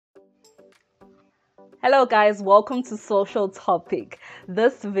Hello guys, welcome to Social Topic.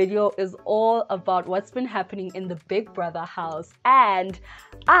 This video is all about what's been happening in the Big Brother house and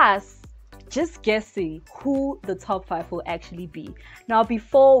us just guessing who the top 5 will actually be. Now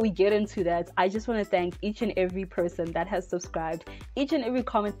before we get into that, I just want to thank each and every person that has subscribed, each and every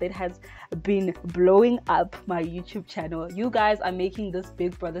comment that has been blowing up my YouTube channel. You guys are making this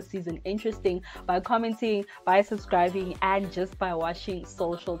Big Brother season interesting by commenting, by subscribing, and just by watching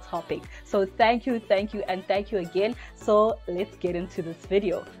Social Topic. So thank you, and thank you again. So let's get into this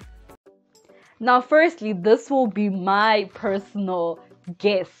video. Now firstly, this will be my personal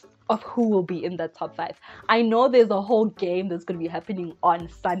guess of who will be in that top 5. I know there's a whole game that's going to be happening on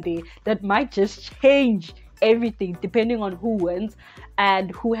Sunday that might just change everything depending on who wins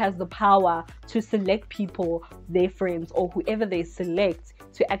and who has the power to select people, their friends or whoever they select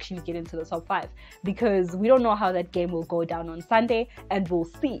to actually get into the top 5, because we don't know how that game will go down on Sunday and we'll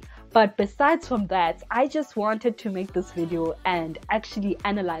see. But besides from that, I just wanted to make this video and actually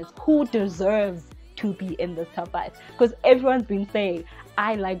analyze who deserves to be in the top 5, because everyone's been saying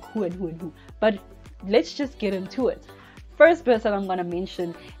I like who and who, but let's just get into it. First person I'm going to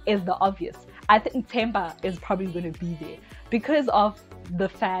mention is the obvious. I think Themba is probably going to be there because of the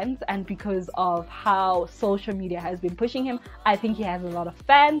fans and because of how social media has been pushing him. I think he has a lot of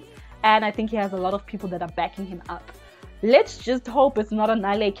fans and I think he has a lot of people that are backing him up. Let's just hope it's not a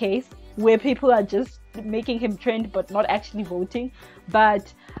Nale case where people are just making him trend but not actually voting.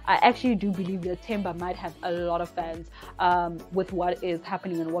 But I actually do believe that Themba might have a lot of fans with what is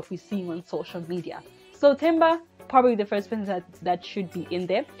happening and what we're seeing on social media. So Themba, probably the first person that should be in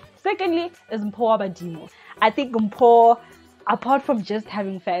there. Secondly is Mphowabadimo. I think Mpho, apart from just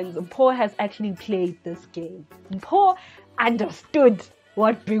having fans, Mpho has actually played this game. Mpho understood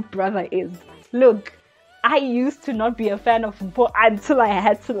what Big Brother is. Look, I used to not be a fan of Mpho until I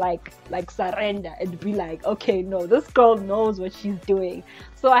had to like surrender and be like, okay, no, this girl knows what she's doing.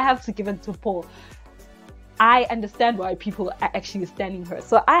 So I have to give it to Mpho. I understand why people are actually standing her.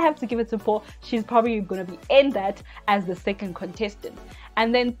 So I have to give it to Mpho. She's probably going to be in that as the second contestant.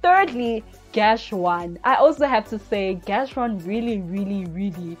 And then thirdly, Gashwan. I also have to say Gashwan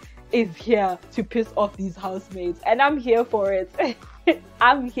really is here to piss off these housemates. And I'm here for it.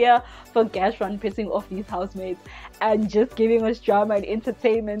 I'm here for Gashwan pissing off these housemates and just giving us drama and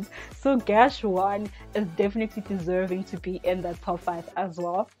entertainment. So Gashwan is definitely deserving to be in that top 5 as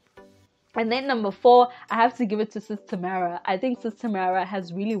well. And then number 4, I have to give it to Sis Tamara. I think Sis Tamara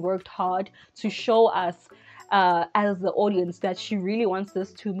has really worked hard to show us as the audience that she really wants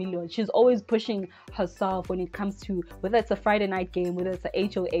this 2 million. She's always pushing herself when it comes to whether it's a Friday night game, whether it's a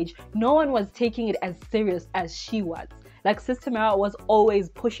HOH. No one was taking it as serious as she was. Like Sis Tamara was always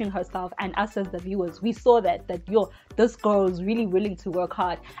pushing herself, and us as the viewers, we saw that this girl is really willing to work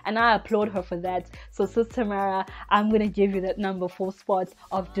hard, and I applaud her for that. So Sis Tamara, I'm gonna give you that number 4 spot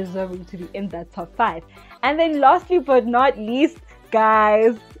of deserving to be in that top 5. And then lastly but not least,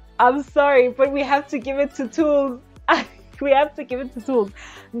 guys, I'm sorry, but we have to give it to Thulz. We have to give it to Thulz,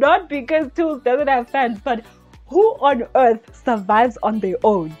 not because Thulz doesn't have fans, but who on earth survives on their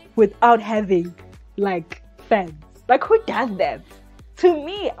own without having like fans? Like, who does that? To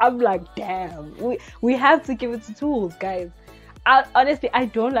me, I'm like, damn, we have to give it to Thulz, guys. Honestly, I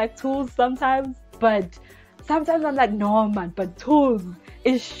don't like Thulz sometimes, but sometimes I'm like, no man, but Thulz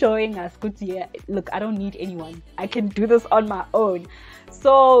is showing us, good, yeah, look, I don't need anyone. I can do this on my own.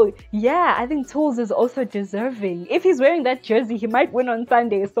 So yeah, I think Thulz is also deserving. If he's wearing that jersey, he might win on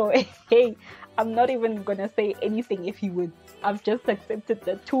Sunday. So hey, I'm not even gonna say anything if he would. I've just accepted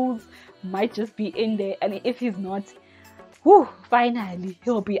that Thulz might just be in there, and if he's not, whew, finally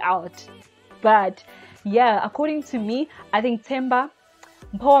he'll be out. But yeah, according to me, I think Themba,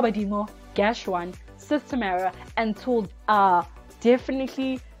 Mphowabadimo, Gashwan, Sis Tamara, and Thulz are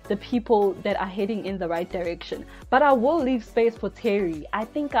definitely the people that are heading in the right direction. But I will leave space for Terry. I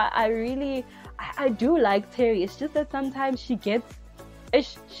think I do like Terry. It's just that sometimes she gets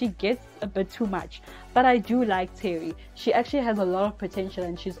a bit too much, but I do like Terry. She actually has a lot of potential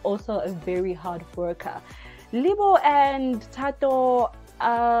and she's also a very hard worker. Libo and Thato,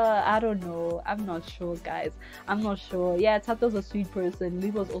 I don't know. I'm not sure, guys. I'm not sure. Yeah, Thato's a sweet person.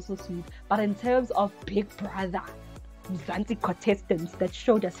 Libo's also sweet. But in terms of Big Brother, mzansi contestants that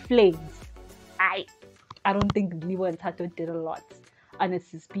showed us flames, I don't think Libo and Thato did a lot,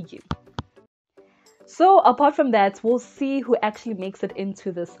 honestly speaking. So apart from that, we'll see who actually makes it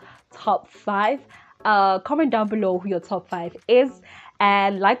into this top 5. Comment down below who your top 5 is,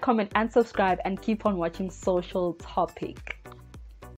 and like, comment and subscribe, and keep on watching Social Topic.